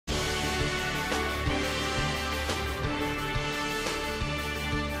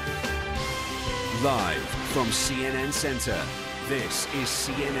Live from CNN Center, this is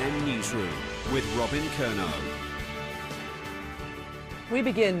CNN Newsroom with Robyn Curnow. We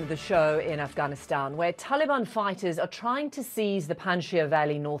begin the show in Afghanistan, where Taliban fighters are trying to seize the Panjshir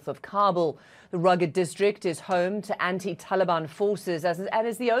Valley north of Kabul. The rugged district is home to anti-Taliban forces and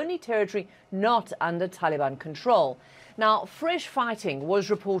is the only territory not under Taliban control. Now, fresh fighting was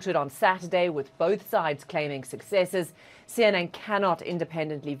reported on Saturday, with both sides claiming successes. CNN cannot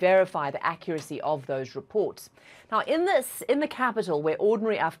independently verify the accuracy of those reports. Now, in the capital, where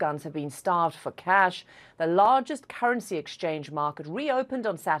ordinary Afghans have been starved for cash, the largest currency exchange market reopened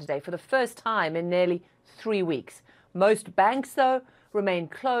on Saturday for the first time in nearly 3 weeks. Most banks, though, remain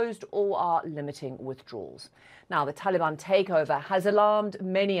closed or are limiting withdrawals. Now, the Taliban takeover has alarmed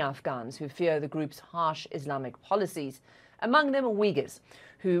many Afghans who fear the group's harsh Islamic policies. Among them are Uyghurs,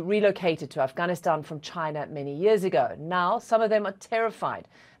 who relocated to Afghanistan from China many years ago. Now, some of them are terrified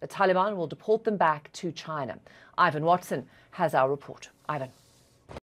the Taliban will deport them back to China. Ivan Watson has our report. Ivan.